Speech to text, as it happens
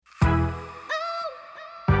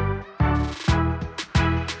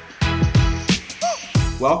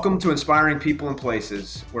Welcome to Inspiring People and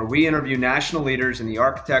Places, where we interview national leaders in the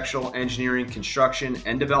architectural, engineering, construction,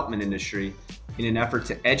 and development industry in an effort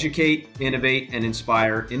to educate, innovate, and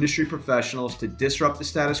inspire industry professionals to disrupt the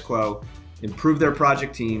status quo, improve their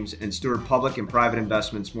project teams, and steward public and private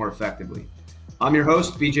investments more effectively. I'm your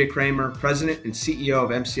host, BJ Kramer, President and CEO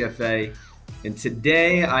of MCFA, and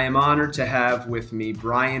today I am honored to have with me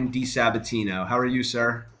Brian DiSabatino. How are you,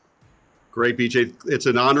 sir? Great, BJ. It's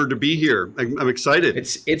an honor to be here. I'm excited.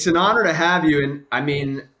 It's an honor to have you. And I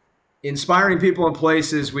mean, inspiring people and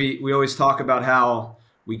places, we always talk about how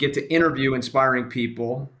we get to interview inspiring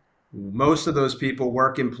people. Most of those people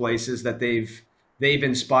work in places that they've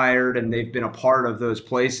inspired, and they've been a part of those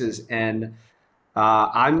places. And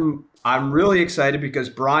I'm really excited because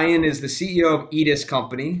Brian is the CEO of EDIS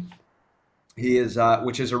Company. He is,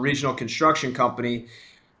 which is a regional construction company.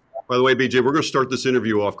 By the way, BJ, we're going to start this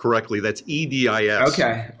interview off correctly. That's EDIS.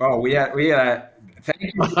 Okay. Oh, we had. Thank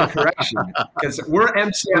you for the correction, because we're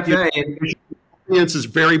MCFA. The audience is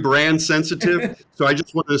very brand sensitive, so I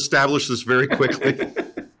just want to establish this very quickly.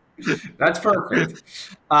 That's perfect.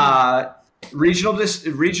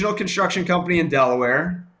 Regional construction company in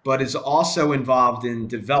Delaware, but is also involved in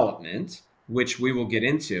development, which we will get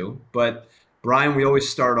into. But Brian, we always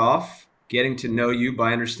start off getting to know you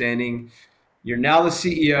by understanding. You're now the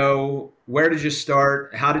CEO. Where did you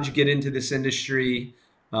start? How did you get into this industry?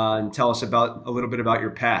 And tell us a little bit about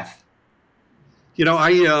your path. You know,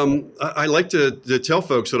 I like to tell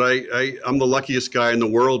folks that I'm the luckiest guy in the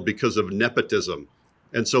world because of nepotism.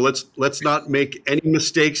 And so let's not make any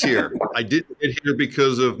mistakes here. I didn't get here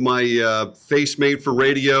because of my face made for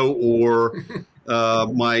radio or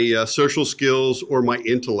my social skills or my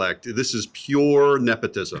intellect. This is pure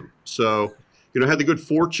nepotism. So, I had the good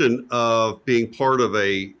fortune of being part of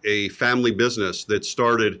a family business that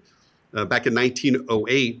started back in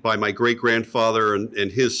 1908 by my great-grandfather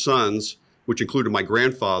and his sons, which included my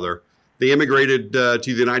grandfather. They immigrated to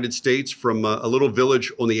the United States from a little village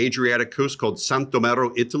on the Adriatic coast called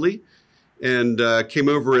Santomero, Italy, and came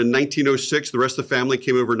over in 1906. The rest of the family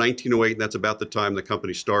came over in 1908, and that's about the time the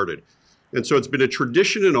company started. And so it's been a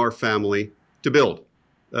tradition in our family to build.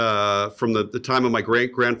 From the time of my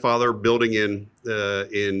great-grandfather building in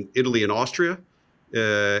Italy and Austria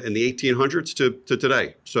in the 1800s to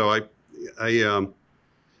today. So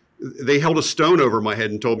they held a stone over my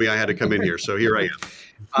head and told me I had to come in here. So here I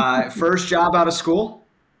am. First job out of school?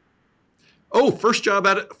 Oh, first job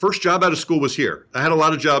out of school was here. I had a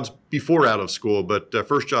lot of jobs before out of school, but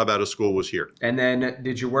first job out of school was here. And then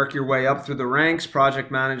did you work your way up through the ranks,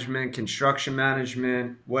 project management, construction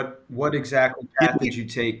management? What exactly path did you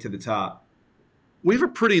take to the top? We have a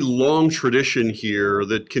pretty long tradition here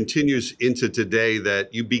that continues into today,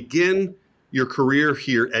 that you begin your career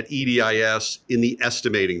here at EDIS in the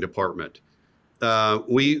estimating department.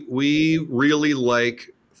 We really like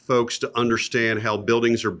folks to understand how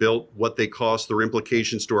buildings are built, what they cost, their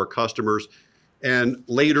implications to our customers, and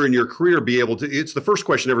later in your career be able to. It's the first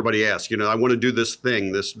question everybody asks. I want to do this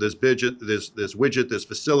thing, this widget, this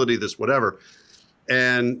facility, this whatever,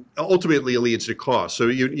 and ultimately it leads to cost. So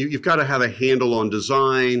you've got to have a handle on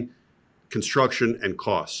design, construction, and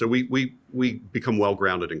cost. So we become well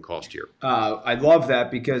grounded in cost here. I love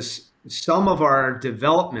that, because some of our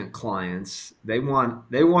development clients, they want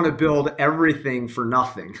to build everything for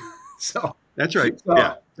nothing. So that's right.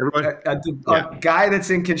 Yeah. A guy that's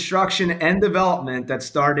in construction and development that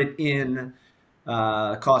started in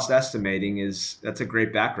cost estimating, that's a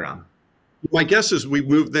great background. My guess is we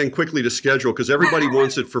moved then quickly to schedule, because everybody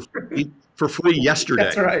wants it for free yesterday.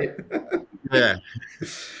 That's right. Yeah.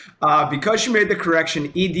 Because you made the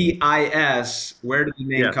correction, EDIS, where did the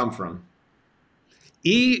name come from?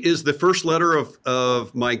 E is the first letter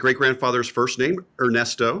of my great-grandfather's first name,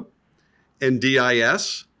 Ernesto, and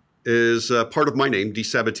DIS is part of my name,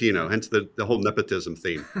 DiSabatino, hence the whole nepotism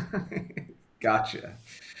theme. Gotcha.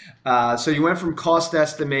 So you went from cost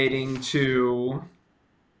estimating to?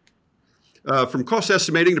 From cost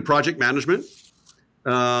estimating to project management.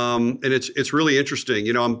 And it's really interesting.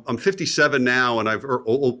 I'm 57 now, and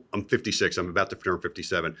I'm 56. I'm about to turn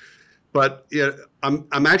 57. But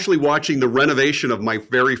I'm actually watching the renovation of my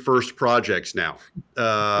very first projects now.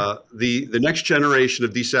 The next generation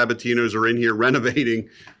of DiSabatinos are in here renovating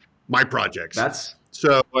my projects.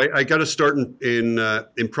 So I got to start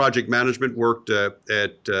in project management. Worked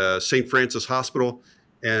at St. Francis Hospital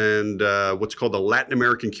and what's called the Latin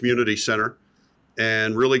American Community Center,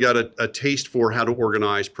 and really got a taste for how to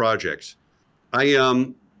organize projects. I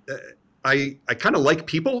kind of like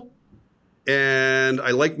people. And I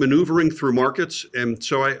like maneuvering through markets. And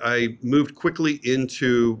so I moved quickly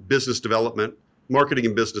into business development, marketing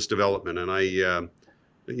and business development. And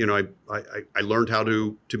I learned how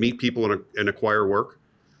to meet people and acquire work.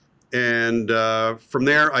 And from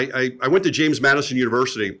there, I went to James Madison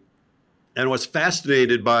University and was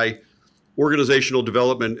fascinated by organizational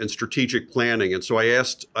development and strategic planning. And so I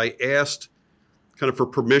asked kind of for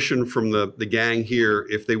permission from the gang here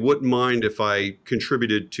if they wouldn't mind if I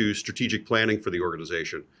contributed to strategic planning for the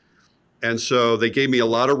organization. And so they gave me a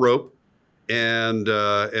lot of rope, and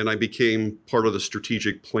I became part of the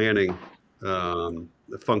strategic planning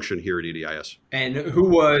function here at EDIS. And who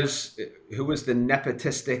was the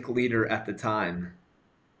nepotistic leader at the time?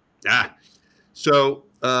 So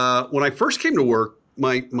when I first came to work,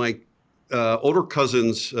 my older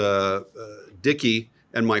cousins, Dickie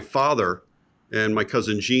and my father, and my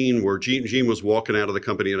cousin Gene was walking out of the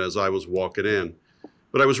company, and as I was walking in.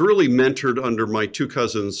 But I was really mentored under my two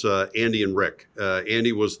cousins, Andy and Rick.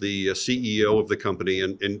 Andy was the CEO of the company,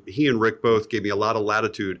 and he and Rick both gave me a lot of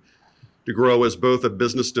latitude to grow as both a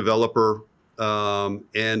business developer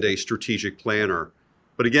and a strategic planner.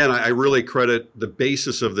 But again, I really credit the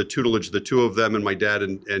basis of the tutelage the two of them and my dad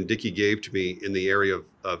and Dickie gave to me in the area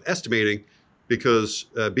of estimating, because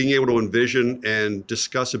being able to envision and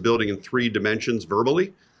discuss a building in 3 dimensions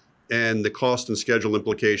verbally, and the cost and schedule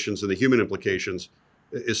implications and the human implications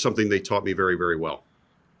is something they taught me very, very well.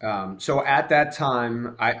 So at that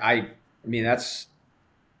time, I mean,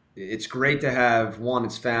 it's great to have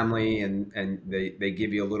it's family, and they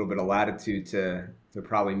give you a little bit of latitude to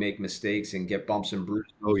probably make mistakes and get bumps and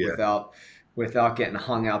bruises without getting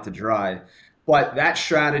hung out to dry. But that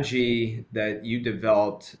strategy that you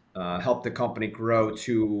developed helped the company grow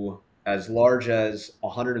to as large as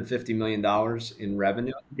 $150 million in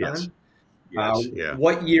revenue. Yes. Yeah.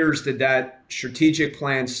 What years did that strategic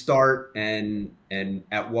plan start, and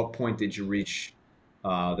at what point did you reach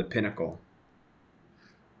the pinnacle?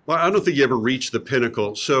 Well, I don't think you ever reached the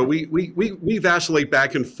pinnacle. So we vacillate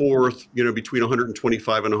back and forth, between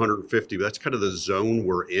 125 and 150. That's kind of the zone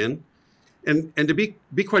we're in. And to be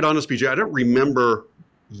quite honest, BJ, I don't remember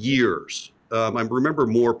years. I remember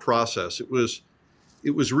more process. It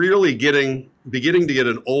was really beginning to get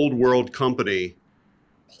an old world company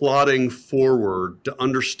plotting forward to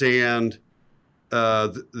understand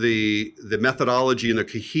the methodology and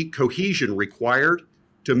the cohesion required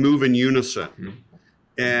to move in unison. Mm-hmm.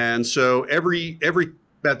 And so every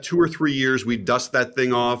about 2 or 3 years, we'd dust that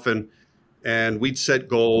thing off and we'd set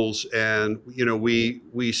goals, and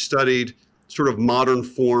we studied sort of modern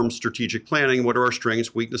form strategic planning. What are our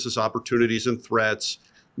strengths, weaknesses, opportunities, and threats?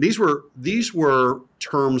 These were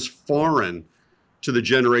terms foreign to the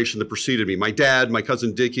generation that preceded me. My dad, my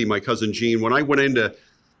cousin Dickie, my cousin Gene. When I went in to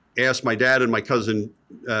ask my dad and my cousin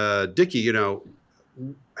Dickie,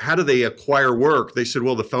 how do they acquire work? They said,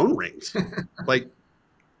 well, the phone rings.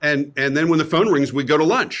 And then when the phone rings, we go to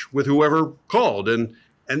lunch with whoever called. And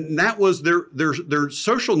that was their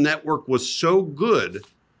social network was so good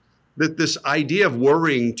that this idea of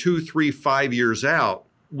worrying 2, 3, 5 years out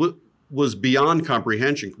was beyond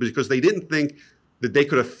comprehension, because they didn't think that they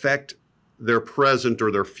could affect their present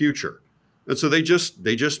or their future. And so they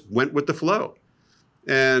just went with the flow.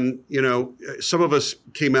 And, some of us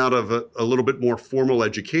came out of a little bit more formal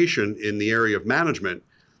education in the area of management.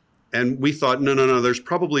 And we thought, no, there's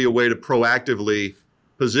probably a way to proactively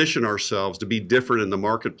position ourselves to be different in the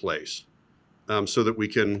marketplace, so that we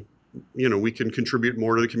can contribute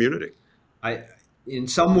more to the community. In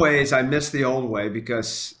some ways, I miss the old way,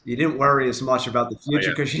 because you didn't worry as much about the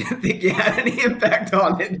future because you didn't think you had any impact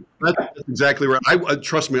on it. That's exactly right.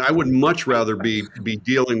 Trust me, I would much rather be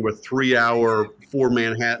dealing with 3-hour 4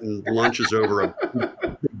 Manhattan lunches over a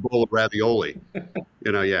big bowl of ravioli.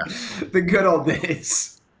 The good old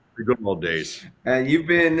days. The good old days. And you've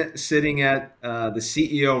been sitting at the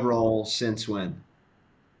CEO role since when?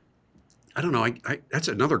 I don't know. That's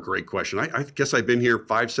another great question. I guess I've been here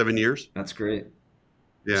 5-7 years. That's great.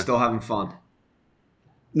 Yeah. Still having fun?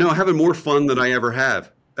 No, having more fun than I ever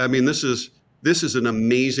have. I mean, this is an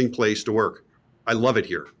amazing place to work. I love it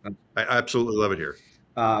here. I absolutely love it here.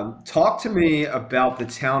 Talk to me about the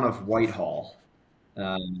town of Whitehall.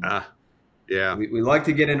 Yeah. We like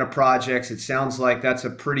to get into projects. It sounds like that's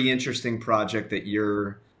a pretty interesting project that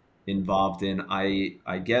you're involved in.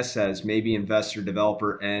 I guess as maybe investor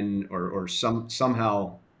developer or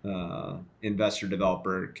somehow investor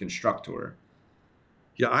developer constructor.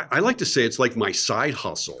 Yeah, I like to say it's like my side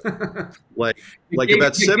hustle. like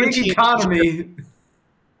about 17 economy.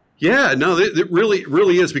 Yeah, no, it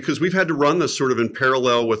really is, because we've had to run this sort of in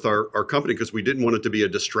parallel with our company, because we didn't want it to be a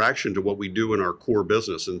distraction to what we do in our core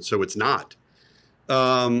business, and so it's not.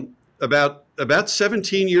 About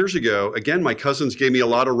 17 years ago, again, my cousins gave me a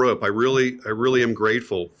lot of rope. I really am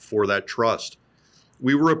grateful for that trust.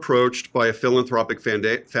 we were approached by a philanthropic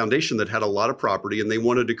foundation that had a lot of property and they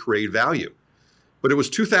wanted to create value. But it was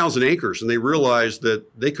 2,000 acres and they realized that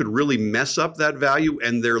they could really mess up that value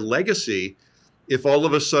and their legacy if all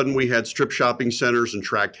of a sudden we had strip shopping centers and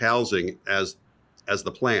tract housing as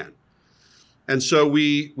the plan. And so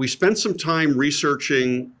we spent some time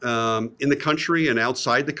researching in the country and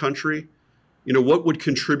outside the country, what would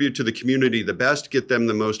contribute to the community the best, get them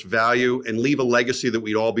the most value, and leave a legacy that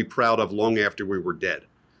we'd all be proud of long after we were dead.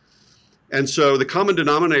 And so the common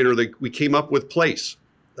denominator that we came up with place.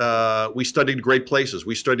 We studied great places.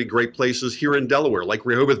 We studied great places here in Delaware, like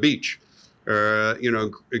Rehoboth Beach,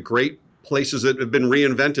 great places that have been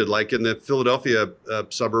reinvented, like in the Philadelphia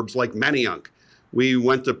suburbs, like Manayunk. We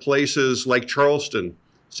went to places like Charleston,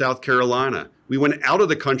 South Carolina. We went out of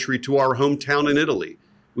the country to our hometown in Italy.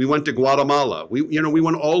 We went to Guatemala. We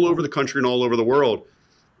went all over the country and all over the world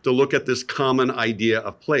to look at this common idea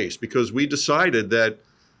of place, because we decided that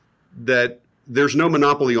there's no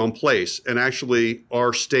monopoly on place. And actually,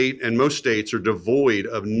 our state and most states are devoid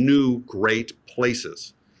of new great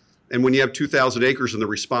places. And when you have 2,000 acres and the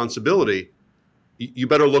responsibility, you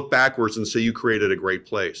better look backwards and say you created a great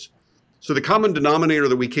place. So the common denominator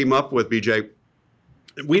that we came up with, BJ,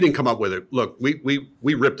 we didn't come up with it. Look, we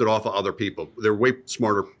ripped it off of other people. They're way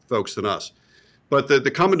smarter folks than us. But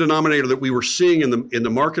the common denominator that we were seeing in the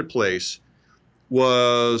marketplace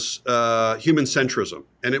was human centrism,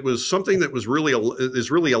 and it was something that is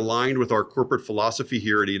really aligned with our corporate philosophy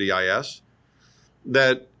here at EDIS.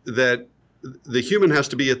 That the human has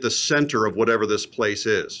to be at the center of whatever this place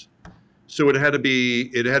is. So it had to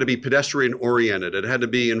be pedestrian oriented. It had to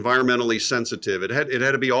be environmentally sensitive. It had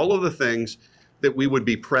to be all of the things that we would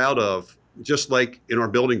be proud of, just like in our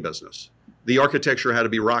building business. The architecture had to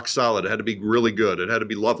be rock solid. It had to be really good. It had to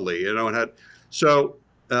be lovely. So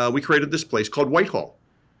we created this place called Whitehall.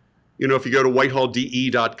 If you go to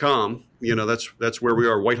whitehalldE.com, that's where we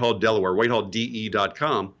are, Whitehall, Delaware,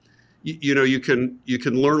 whitehalldE.com. You can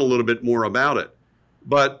learn a little bit more about it.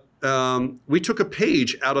 But we took a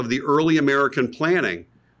page out of the early American planning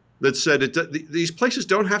that said these places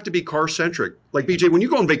don't have to be car-centric. Like, BJ, when you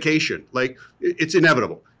go on vacation, like, it's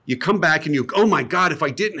inevitable. You come back and oh my God, if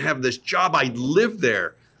I didn't have this job, I'd live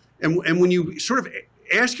there. And when you sort of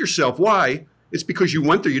ask yourself why, it's because you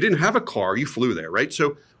went there, you didn't have a car, you flew there, right?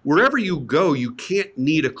 So wherever you go, you can't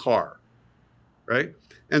need a car, right?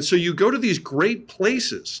 And so you go to these great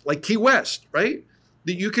places like Key West, right?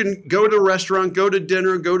 That you can go to a restaurant, go to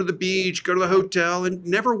dinner, go to the beach, go to the hotel, and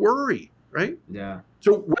never worry, right? Yeah.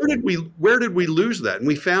 So where did we lose that? And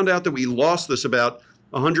we found out that we lost this about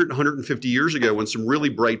 100, 150 years ago, when some really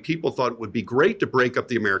bright people thought it would be great to break up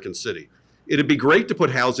the American city. It'd be great to put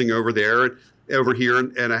housing over here,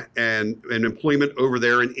 and employment over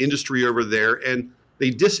there, and industry over there, and they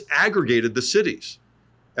disaggregated the cities.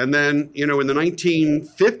 And then, in the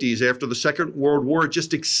 1950s, after the Second World War, it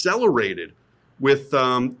just accelerated with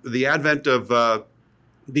the advent of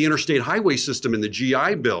the interstate highway system and the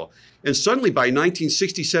GI Bill. And suddenly by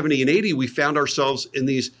 1960, 70, and 80, we found ourselves in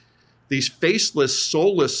these faceless,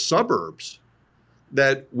 soulless suburbs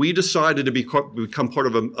that we decided to become part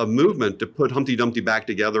of a movement to put Humpty Dumpty back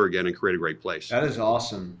together again and create a great place. That is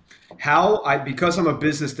awesome. Because I'm a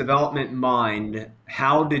business development mind,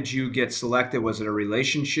 how did you get selected? Was it a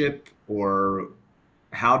relationship, or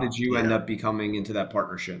how did you end up becoming into that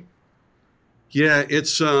partnership? Yeah,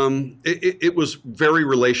 it was very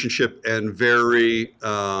relationship and very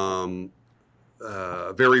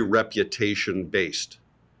very reputation based.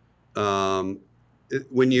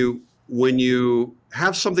 When you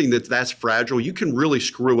have something that's fragile, you can really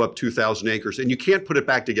screw up 2,000 acres, and you can't put it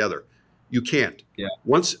back together. You can't. Yeah.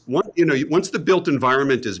 Once the built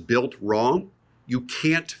environment is built wrong, you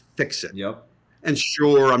can't fix it. Yep. And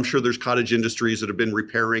I'm sure there's cottage industries that have been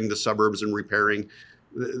repairing the suburbs and repairing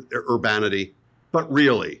urbanity. But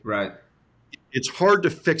really, right, it's hard to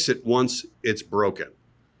fix it once it's broken.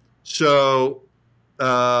 So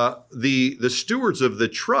the stewards of the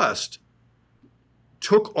trust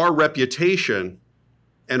took our reputation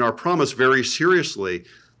and our promise very seriously,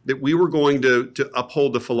 that we were going to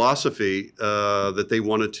uphold the philosophy that they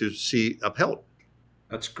wanted to see upheld.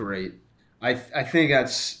 That's great. I think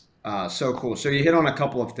that's so cool. So you hit on a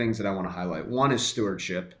couple of things that I want to highlight. One is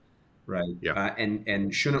stewardship. Right. Yeah.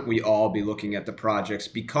 And shouldn't we all be looking at the projects,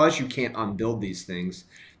 because you can't unbuild these things?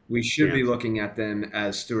 We should be looking at them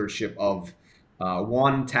as stewardship of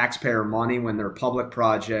one, taxpayer money when they're public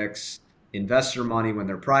projects, investor money when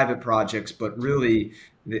they're private projects, but really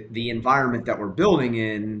the environment that we're building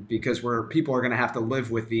in, because people are going to have to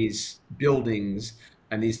live with these buildings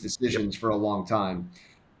and these decisions for a long time.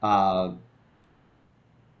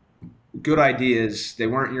 good ideas. They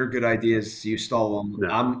weren't your good ideas. You stole them. No,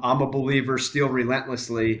 I'm a believer. Steal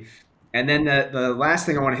relentlessly. And then the last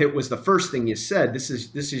thing I want to hit was the first thing you said. This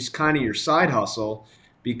is kind of your side hustle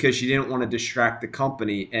because you didn't want to distract the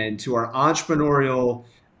company. And to our entrepreneurial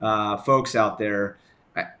folks out there,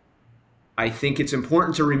 I think it's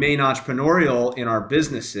important to remain entrepreneurial in our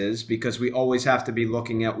businesses because we always have to be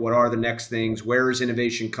looking at what are the next things, where is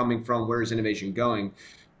innovation coming from, where is innovation going.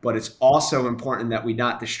 But it's also important that we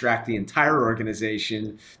not distract the entire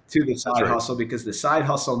organization to the that's side right. hustle because the side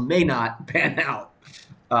hustle may not pan out.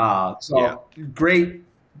 Yeah. So great,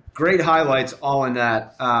 great highlights all in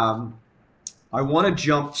that. I want to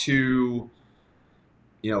jump to,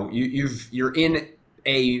 you're in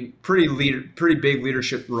a pretty big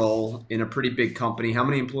leadership role in a pretty big company. How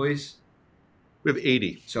many employees? We have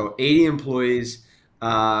 80. So 80 employees.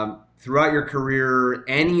 Throughout your career,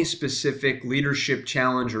 any specific leadership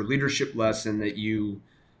challenge or leadership lesson that you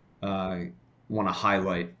want to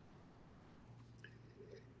highlight?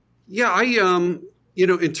 Yeah,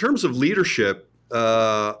 in terms of leadership,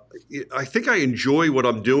 I think I enjoy what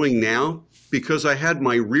I'm doing now because I had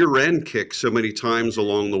my rear end kicked so many times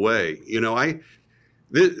along the way.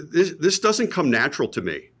 This doesn't come natural to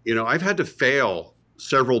me. I've had to fail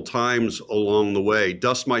several times along the way,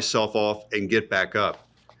 dust myself off, and get back up.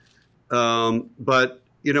 But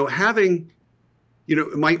having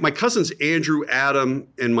my cousins Andrew, Adam,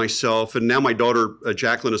 and myself, and now my daughter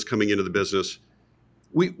Jacqueline is coming into the business.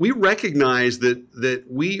 We recognize that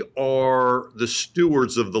we are the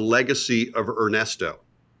stewards of the legacy of Ernesto.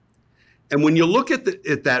 And when you look at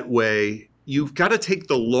it that way, you've got to take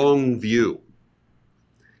the long view.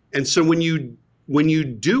 And so when you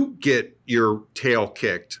do get your tail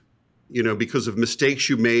kicked, because of mistakes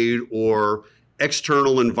you made or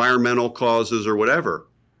external environmental causes or whatever,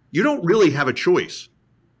 you don't really have a choice.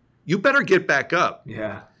 You better get back up.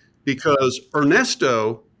 Yeah. Because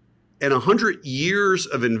Ernesto and 100 years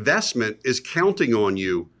of investment is counting on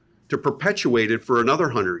you to perpetuate it for another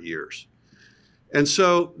 100 years. And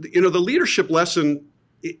so, the leadership lesson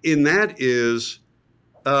in that is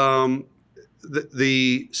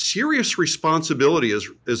the serious responsibility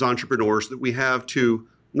as entrepreneurs that we have to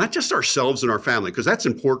not just ourselves and our family, because that's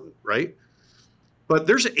important, right? But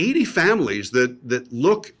there's 80 families that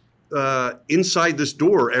look inside this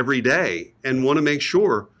door every day and want to make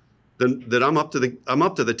sure that I'm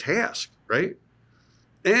up to the task, right?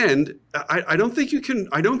 And I don't think you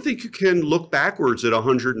can look backwards at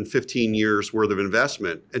 115 years worth of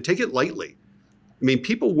investment and take it lightly. I mean,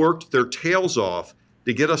 people worked their tails off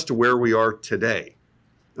to get us to where we are today.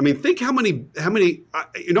 I mean, think how many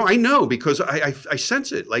I know because I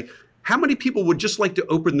sense it. Like, how many people would just like to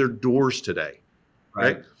open their doors today,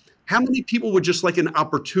 right? How many people would just like an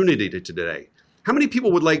opportunity to today? How many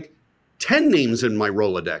people would like 10 names in my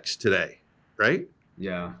Rolodex today, right?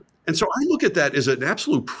 Yeah. And so I look at that as an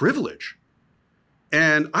absolute privilege.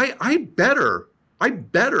 And I better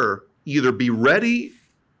either be ready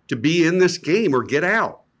to be in this game or get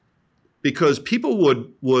out, because people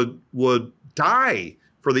would die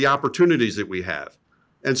for the opportunities that we have.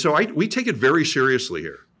 And so we take it very seriously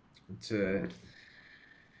here.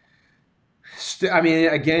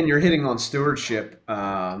 Again, you're hitting on stewardship,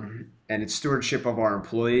 and it's stewardship of our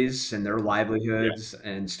employees and their livelihoods,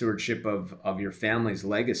 and stewardship of your family's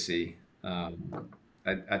legacy. I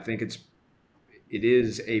think it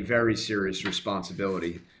is a very serious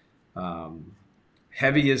responsibility.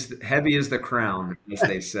 Heavy is the crown, as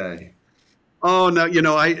they say. Oh no,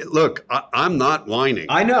 I'm not whining.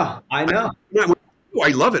 I know. I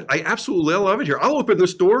love it. I absolutely love it here. I'll open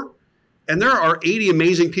this door, and there are 80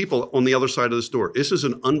 amazing people on the other side of this door. This is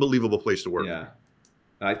an unbelievable place to work. Yeah.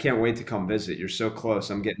 I can't wait to come visit. You're so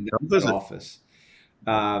close. I'm getting to the office.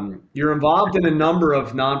 You're involved in a number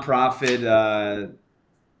of nonprofit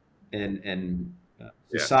and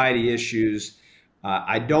society issues.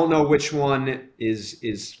 I don't know which one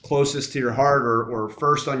is closest to your heart or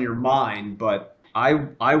first on your mind, but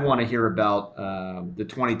I want to hear about the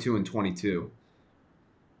 22 and 22.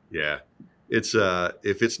 Yeah, it's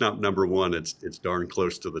if it's not number one, it's darn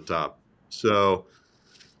close to the top. So,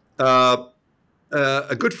 a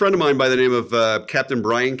good friend of mine by the name of Captain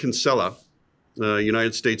Brian Kinsella,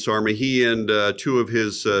 United States Army, he and two of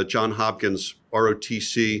his John Hopkins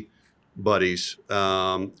ROTC buddies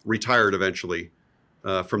retired eventually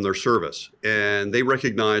from their service, and they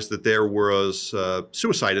recognized that there was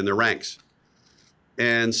suicide in their ranks.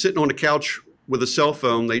 And sitting on a couch with a cell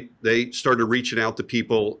phone, they started reaching out to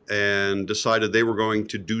people and decided they were going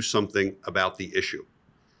to do something about the issue.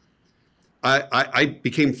 I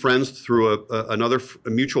became friends through a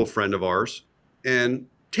mutual friend of ours, and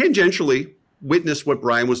tangentially, witnessed what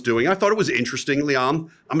Brian was doing. I thought it was interesting.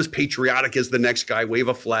 I'm as patriotic as the next guy, wave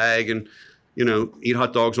a flag and, eat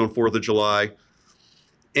hot dogs on 4th of July.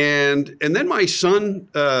 And then my son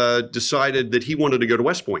decided that he wanted to go to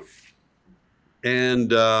West Point.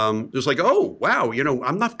 And it was like, oh, wow,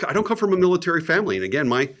 I don't come from a military family. And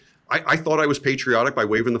again, I thought I was patriotic by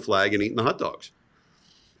waving the flag and eating the hot dogs.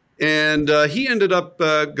 And he ended up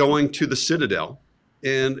going to the Citadel.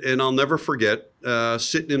 And I'll never forget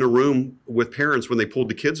sitting in a room with parents when they pulled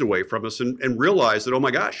the kids away from us and realized that, oh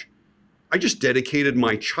my gosh, I just dedicated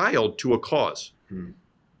my child to a cause.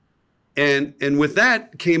 And with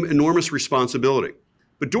that came enormous responsibility.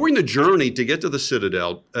 But during the journey to get to the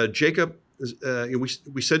Citadel, Jacob,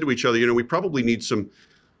 we said to each other, we probably need some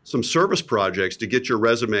service projects to get your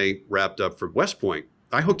resume wrapped up for West Point.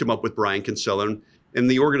 I hooked him up with Brian Kinsella, and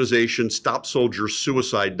the organization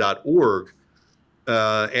StopSoldiersSuicide.org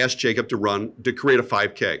asked Jacob to create a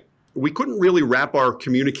 5K. We couldn't really wrap our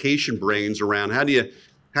communication brains around how do you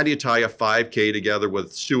tie a 5K together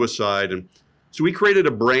with suicide, and so we created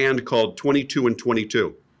a brand called 22 and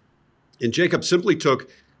 22. And Jacob simply took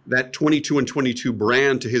that 22 and 22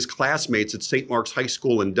 brand to his classmates at St. Mark's High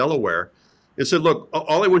School in Delaware and said, look,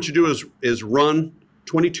 all I want you to do is run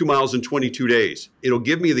 22 miles in 22 days. It'll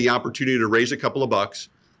give me the opportunity to raise a couple of bucks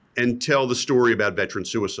and tell the story about veteran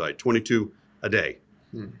suicide, 22 a day.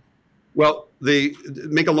 Well,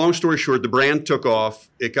 make a long story short, the brand took off.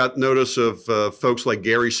 It got notice of folks like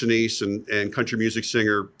Gary Sinise and country music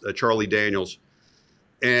singer Charlie Daniels.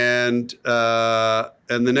 And the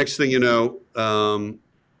next thing you know,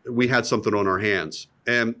 we had something on our hands.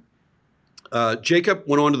 And Jacob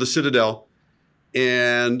went on to the Citadel,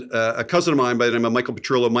 and a cousin of mine by the name of Michael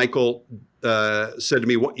Petrillo, Michael said to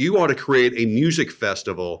me, you ought to create a music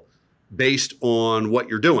festival based on what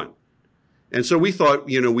you're doing. And so we thought,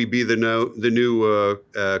 we'd be the new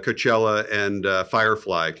Coachella and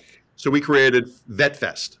Firefly. So we created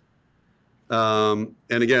VetFest. And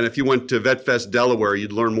again, if you went to VetFest Delaware,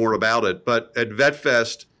 you'd learn more about it. But at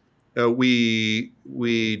VetFest, we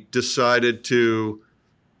decided to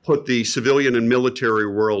put the civilian and military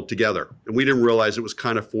world together. And we didn't realize it was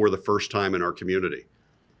kind of for the first time in our community.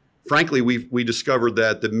 Frankly, we discovered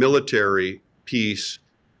that the military piece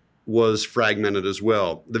was fragmented as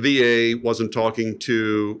well. The VA wasn't talking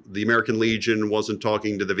to the American Legion, wasn't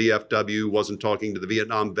talking to the VFW, wasn't talking to the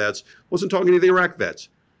Vietnam vets, wasn't talking to the Iraq vets.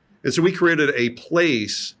 And so we created a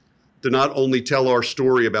place to not only tell our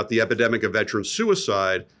story about the epidemic of veteran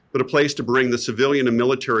suicide, but a place to bring the civilian and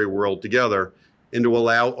military world together and to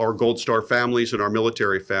allow our Gold Star families and our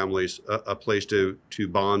military families a place to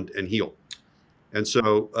bond and heal. And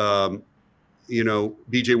so,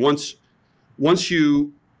 BJ, once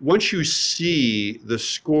you see the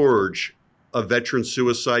scourge of veteran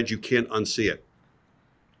suicide, you can't unsee it.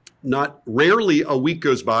 Not rarely a week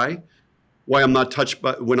goes by when I'm not touched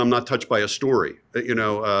by a story.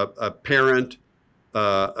 A parent,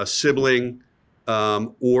 a sibling,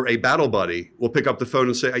 or a battle buddy will pick up the phone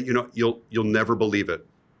and say, you'll never believe it.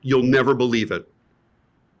 You'll never believe it.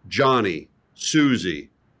 Johnny, Susie,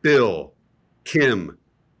 Bill, Kim,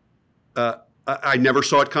 I never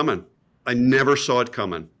saw it coming. I never saw it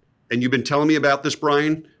coming. And you've been telling me about this,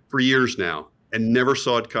 Brian, for years now, and never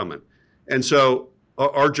saw it coming. And so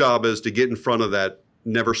our job is to get in front of that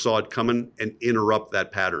never saw it coming and interrupt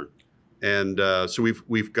that pattern. And so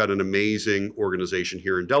we've got an amazing organization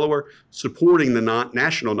here in Delaware supporting the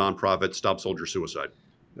national nonprofit Stop Soldier Suicide.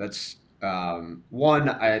 That's one,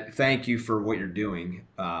 I thank you for what you're doing.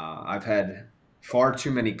 I've had far too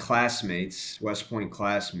many classmates, West Point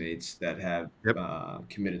classmates, that have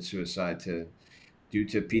committed suicide due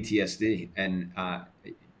to PTSD. And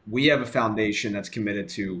we have a foundation that's committed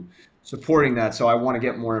to supporting that. So I want to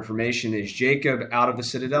get more information. Is Jacob out of the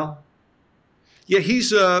Citadel? Yeah,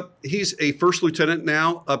 he's a first lieutenant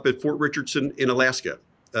now up at Fort Richardson in Alaska,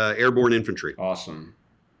 airborne infantry. Awesome.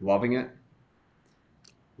 Loving it?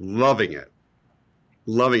 Loving it.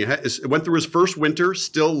 Went through his first winter,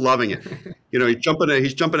 still loving it. He's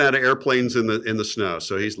jumping out of airplanes in the snow,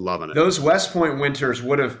 so he's loving it. Those West Point winters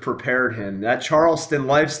would have prepared him. That Charleston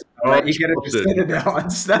lifestyle, you get at the Citadel,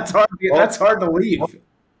 that's hard to leave.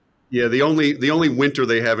 Yeah, the only winter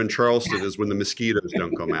they have in Charleston is when the mosquitoes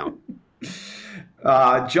don't come out.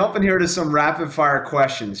 Jumping here to some rapid fire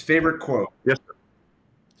questions. Favorite quote? Yes,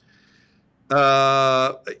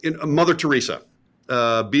 sir. Mother Teresa.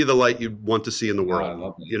 Be the light you want to see in the world. I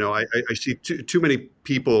love that. I see too many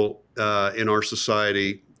people in our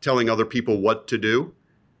society telling other people what to do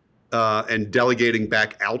and delegating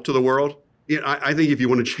back out to the world. I think if you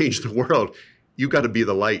want to change the world, you got to be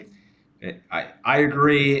the light. I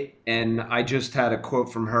agree, and I just had a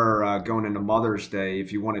quote from her going into Mother's Day.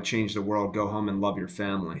 If you want to change the world, go home and love your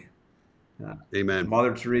family. Amen.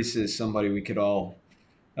 Mother Teresa is somebody we could all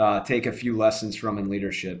take a few lessons from in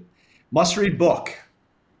leadership. Must read book.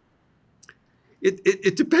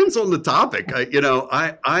 It depends on the topic.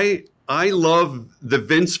 I love the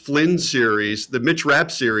Vince Flynn series, the Mitch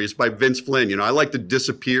Rapp series by Vince Flynn. I like to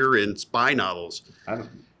disappear in spy novels.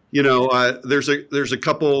 There's a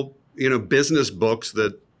couple business books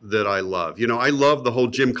that I love. I love the whole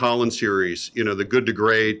Jim Collins series. The Good to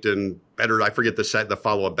Great and Better. I forget the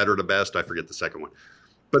follow-up, Better to Best. I forget the second one.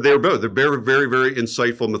 But they're very, very, very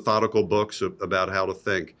insightful, methodical books about how to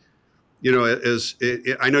think.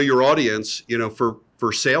 I know your audience,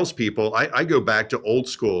 for salespeople, I go back to old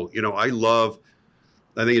school.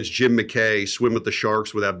 I think it's Jim McKay, Swim with the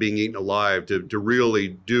Sharks Without Being Eaten Alive, to really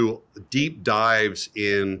do deep dives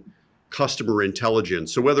in customer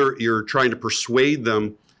intelligence. So whether you're trying to persuade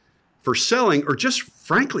them for selling or just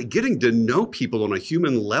frankly getting to know people on a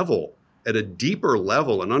human level at a deeper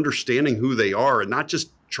level and understanding who they are and not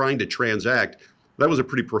just trying to transact, that was a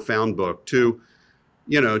pretty profound book. To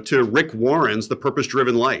Rick Warren's The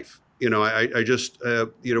Purpose-Driven Life. I just,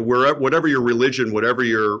 whatever your religion, wherever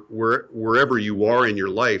you are in your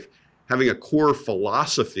life, having a core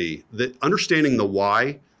philosophy, that understanding the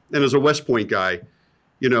why, and as a West Point guy,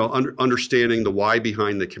 understanding the why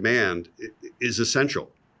behind the command is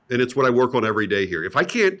essential. And it's what I work on every day here. If I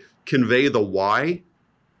can't convey the why,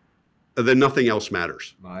 then nothing else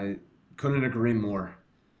matters. I couldn't agree more.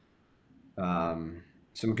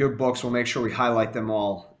 Some good books. We'll make sure we highlight them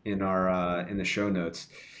all in the show notes.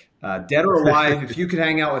 Dead or alive, if you could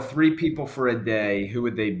hang out with 3 people for a day, who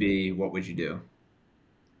would they be? What would you do?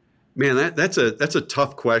 Man, that's a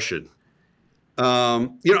tough question.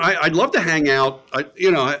 I'd love to hang out. I'd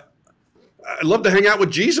love to hang out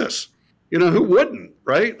with Jesus. Who wouldn't,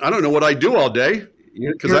 right? I don't know what I do all day.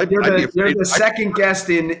 You're the second guest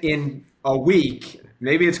in a week.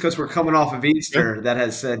 Maybe it's because we're coming off of Easter that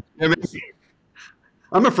has said.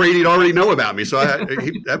 I'm afraid he'd already know about me, so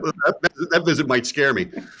that visit might scare me.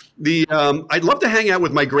 I'd love to hang out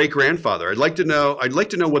with my great grandfather. I'd like to know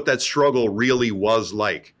what that struggle really was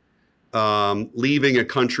like. Leaving a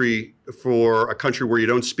country for a country where you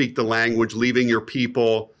don't speak the language, leaving your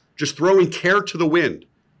people, just throwing care to the wind.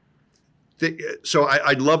 So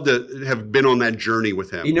I'd love to have been on that journey with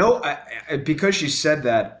him. Because you said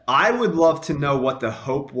that, I would love to know what the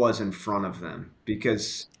hope was in front of them.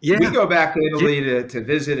 Because we go back to Italy to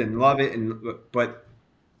visit and love it, but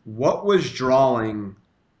what was drawing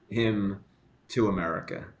him to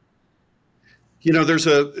America?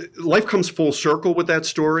 Life comes full circle with that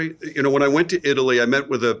story. When I went to Italy, I met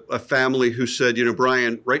with a family who said,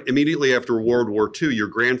 Brian, right immediately after World War II, your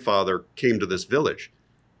grandfather came to this village.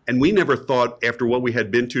 And we never thought, after what we had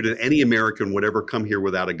been to, that any American would ever come here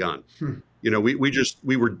without a gun. We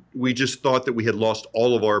just thought that we had lost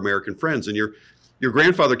all of our American friends. And your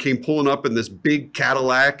grandfather came pulling up in this big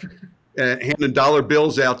Cadillac, handing dollar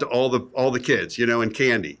bills out to all the kids, and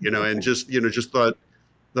candy, and just thought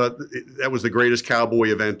that was the greatest cowboy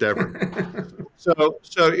event ever.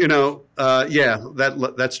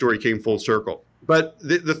 That story came full circle. But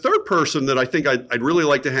the third person that I think I'd really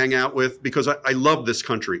like to hang out with, because I love this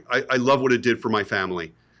country. I love what it did for my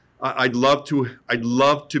family. I'd love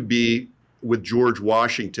to be with George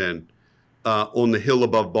Washington on the hill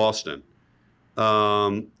above Boston,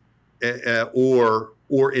 or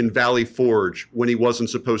in Valley Forge when he wasn't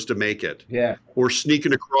supposed to make it. Yeah. Or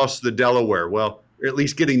sneaking across the Delaware. Well, or at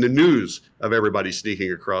least getting the news of everybody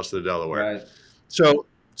sneaking across the Delaware. Right. So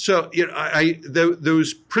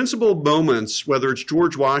those principal moments, whether it's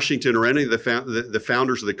George Washington or any of the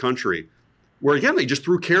founders of the country, where again they just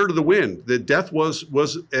threw care to the wind. The death was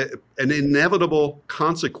an inevitable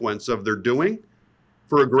consequence of their doing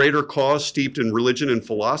for a greater cause steeped in religion and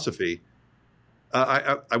philosophy.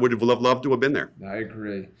 I would have loved to have been there. I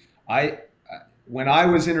agree. When I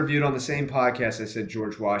was interviewed on the same podcast, I said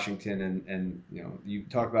George Washington, and you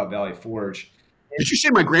talk about Valley Forge. Did you say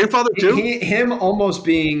my grandfather too? Him almost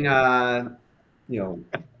being,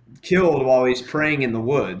 killed while he's praying in the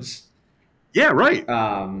woods. Yeah, right.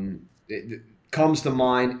 It comes to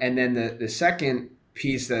mind, and then the second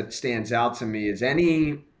piece that stands out to me is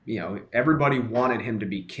everybody wanted him to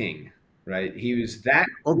be king, right? He was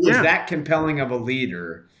that compelling of a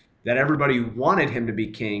leader that everybody wanted him to be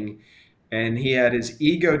king, and he had his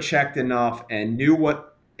ego checked enough and knew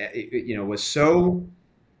what was so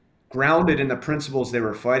grounded in the principles they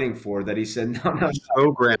were fighting for that he said, no.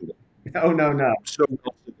 So grounded. No. So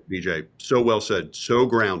well said, BJ. So well said. So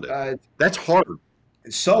grounded. That's hard.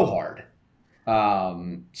 It's so hard.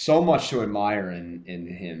 So much to admire in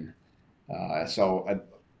him. So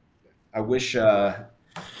I wish I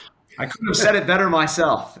could have said it better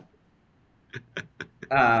myself.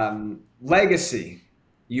 Legacy.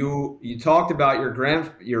 You talked about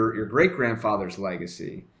your great grandfather's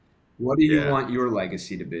legacy. What do you Yeah. want your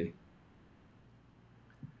legacy to be?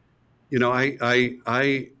 You know, you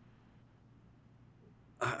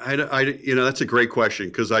know, that's a great question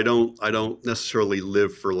because I don't necessarily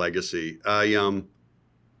live for legacy. I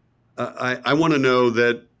want to know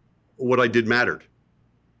that what I did mattered,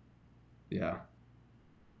 Yeah.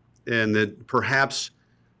 and that perhaps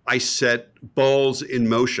I set balls in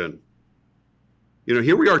motion. You know,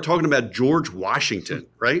 here we are talking about George Washington,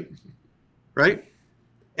 right? Right?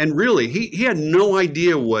 And really, he had no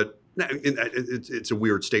idea what. It's a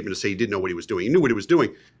weird statement to say he didn't know what he was doing. He knew what he was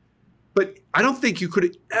doing, but I don't think you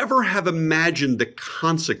could ever have imagined the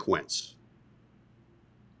consequence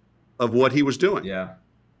of what he was doing. Yeah.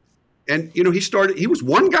 And you know, he was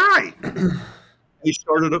one guy. He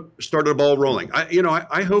started a ball rolling.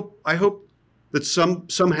 I hope that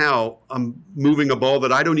somehow I'm moving a ball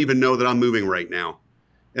that I don't even know that I'm moving right now,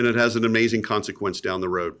 and it has an amazing consequence down the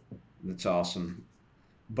road. That's awesome.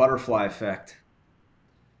 Butterfly effect.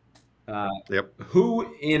 Yep.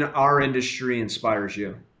 Who in our industry inspires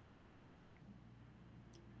you?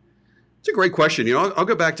 It's a great question. You know, I'll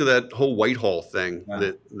go back to that whole Whitehall thing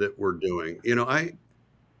Yeah. that we're doing. You know,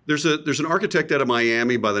 there's an architect out of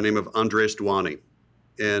Miami by the name of Andres Duany,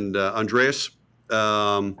 and Andres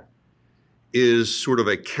is sort of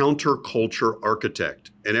a counterculture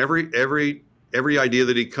architect, and every idea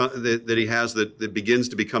that he has that begins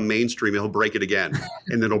to become mainstream, he'll break it again,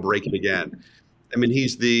 and then he'll break it again. I mean,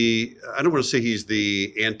 I don't want to say he's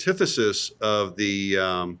the antithesis of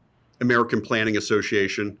the American Planning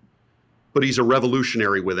Association, but he's a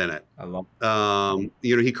revolutionary within it. I love.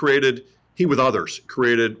 You know, he with others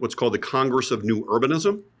created what's called the Congress of New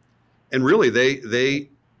Urbanism, and really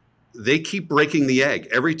they keep breaking the egg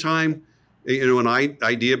every time. You know, an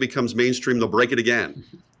idea becomes mainstream, they'll break it again.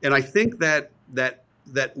 And I think that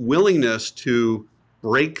willingness to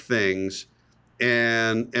break things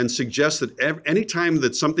and suggest that any time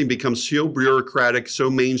that something becomes so bureaucratic, so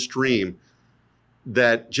mainstream,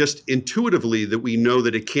 that just intuitively that we know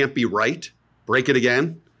that it can't be right, break it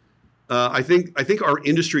again. I think our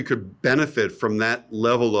industry could benefit from that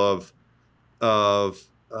level of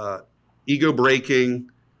ego breaking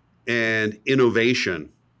and innovation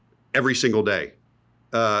every single day.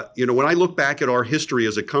 You know, when I look back at our history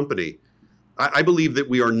as a company, I believe that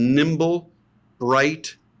we are nimble,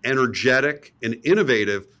 bright, energetic, and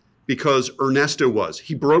innovative because Ernesto was.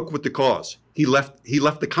 He broke with the cause. He left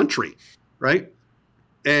the country, right?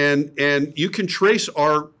 And you can trace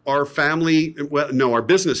our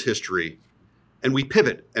business history, and we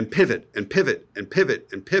pivot and pivot and pivot and pivot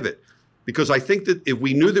and pivot, because I think that if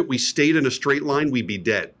we knew that we stayed in a straight line, we'd be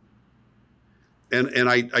dead. And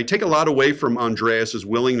I take a lot away from Andreas's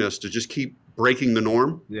willingness to just keep breaking the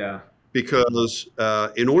norm. Yeah. Because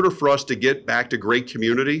in order for us to get back to great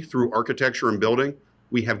community through architecture and building,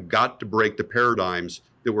 we have got to break the paradigms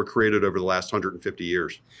that were created over the last 150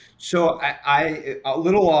 years. So I a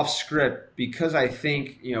little off script, because I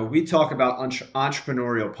think, you know, we talk about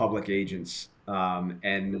entrepreneurial public agents,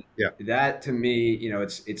 and Yeah. that to me, you know,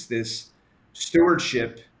 it's this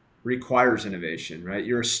stewardship requires innovation, right?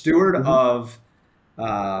 You're a steward of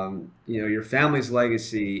you know, your family's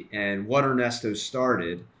legacy and what Ernesto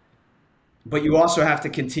started, but you also have to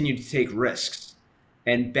continue to take risks,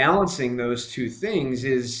 and balancing those two things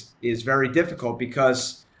is very difficult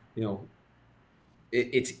because, you know,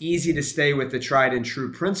 it's easy to stay with the tried and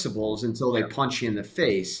true principles until they punch you in the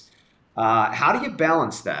face. How do you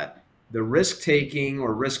balance that, the risk taking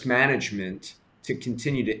or risk management, to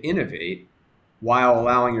continue to innovate while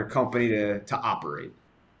allowing your company to operate?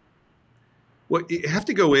 Well, you have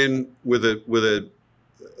to go in with a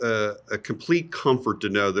complete comfort to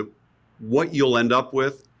know that what you'll end up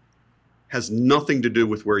with has nothing to do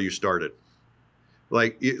with where you started.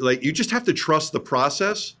 Like you just have to trust the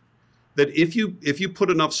process, that if you put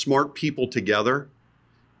enough smart people together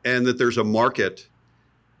and that there's a market,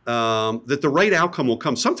 that the right outcome will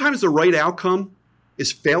come. Sometimes the right outcome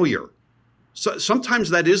is failure. So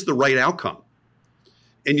sometimes that is the right outcome,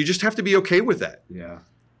 and you just have to be okay with that. Yeah.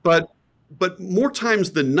 But more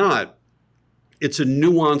times than not, it's a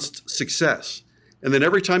nuanced success. And then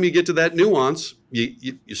every time you get to that nuance,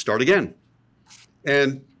 you start again.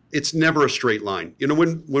 And it's never a straight line. You know,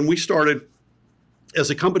 when we started as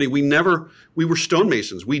a company, we were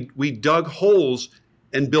stonemasons. We dug holes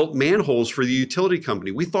and built manholes for the utility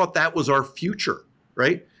company. We thought that was our future,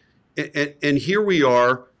 right? And here we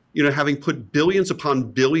are having put billions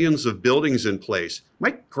upon billions of buildings in place.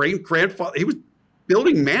 My great-grandfather, he was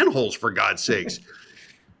building manholes, for God's sakes.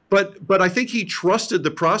 But I think he trusted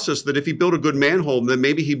the process that if he built a good manhole, then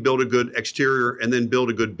maybe he'd build a good exterior and then build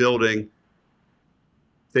a good building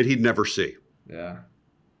that he'd never see. Yeah.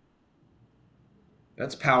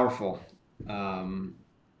 That's powerful.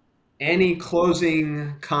 Any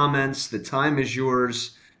closing comments? The time is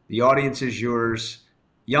yours. The audience is yours.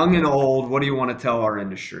 Young and old, what do you want to tell our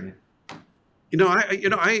industry?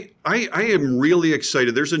 I am really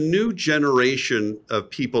excited. There's a new generation of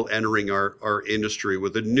people entering our industry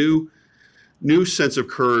with a new sense of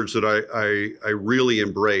courage that I really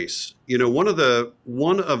embrace. One of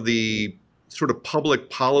the sort of public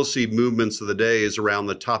policy movements of the day is around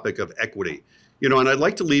the topic of equity. And I'd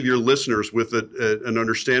like to leave your listeners with an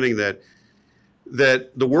understanding that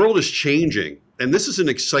the world is changing. And this is an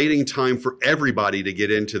exciting time for everybody to get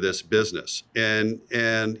into this business. And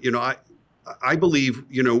I believe,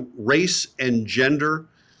 race and gender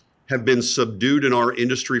have been subdued in our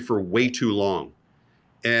industry for way too long.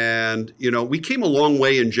 And, we came a long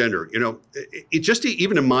way in gender, it just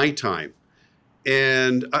even in my time.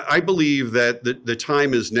 And I believe that the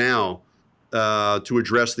time is now to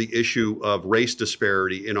address the issue of race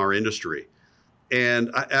disparity in our industry. And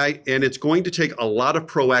and it's going to take a lot of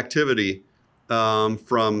proactivity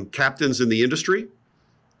from captains in the industry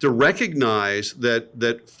to recognize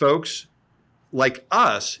that folks like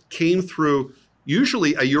us came through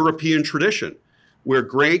usually a European tradition where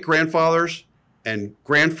great-grandfathers and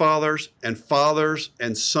grandfathers and fathers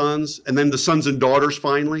and sons, and then the sons and daughters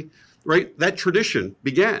finally, right? That tradition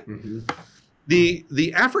began. Mm-hmm.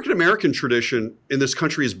 The African-American tradition in this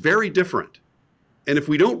country is very different. And if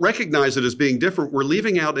we don't recognize it as being different, we're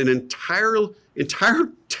leaving out an entire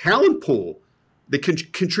talent pool that can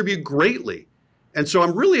contribute greatly. And so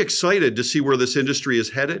I'm really excited to see where this industry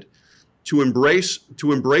is headed, to embrace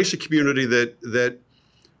a community that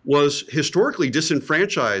was historically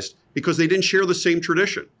disenfranchised because they didn't share the same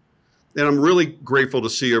tradition. And I'm really grateful to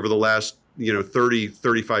see over the last 30,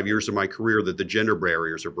 35 years of my career that the gender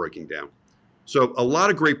barriers are breaking down. So a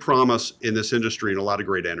lot of great promise in this industry and a lot of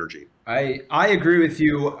great energy. I agree with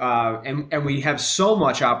you, and we have so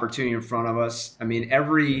much opportunity in front of us. I mean,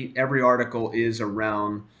 every article is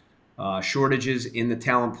around shortages in the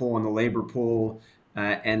talent pool and the labor pool,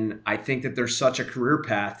 and I think that there's such a career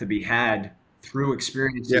path to be had through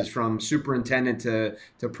experiences from superintendent to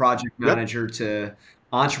project manager to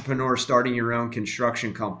entrepreneur starting your own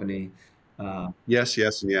construction company. Yes. So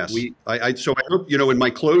I hope, in my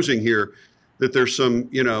closing here, that there's some,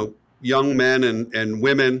 young men and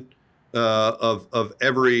women of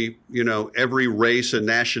every race and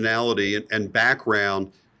nationality and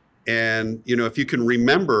background. And, if you can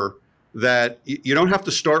remember that you don't have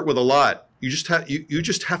to start with a lot. You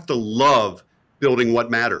just have to love building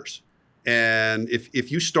what matters. And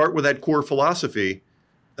if you start with that core philosophy,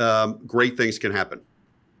 great things can happen.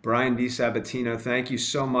 Brian DiSabatino, thank you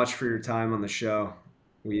so much for your time on the show.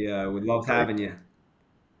 We loved having you.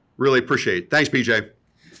 Really appreciate it. Thanks, BJ.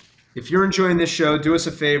 If you're enjoying this show, do us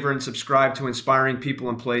a favor and subscribe to Inspiring People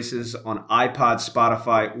and Places on iPod,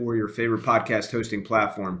 Spotify, or your favorite podcast hosting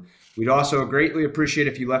platform. We'd also greatly appreciate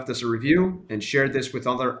if you left us a review and shared this with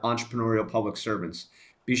other entrepreneurial public servants.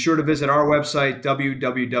 Be sure to visit our website,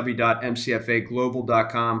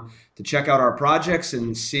 www.mcfaglobal.com, to check out our projects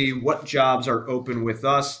and see what jobs are open with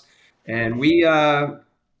us. And we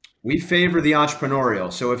favor the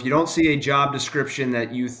entrepreneurial. So if you don't see a job description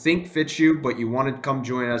that you think fits you, but you want to come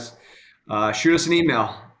join us, shoot us an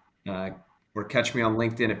email or catch me on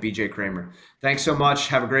LinkedIn at BJ Kramer. Thanks so much.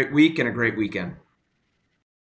 Have a great week and a great weekend.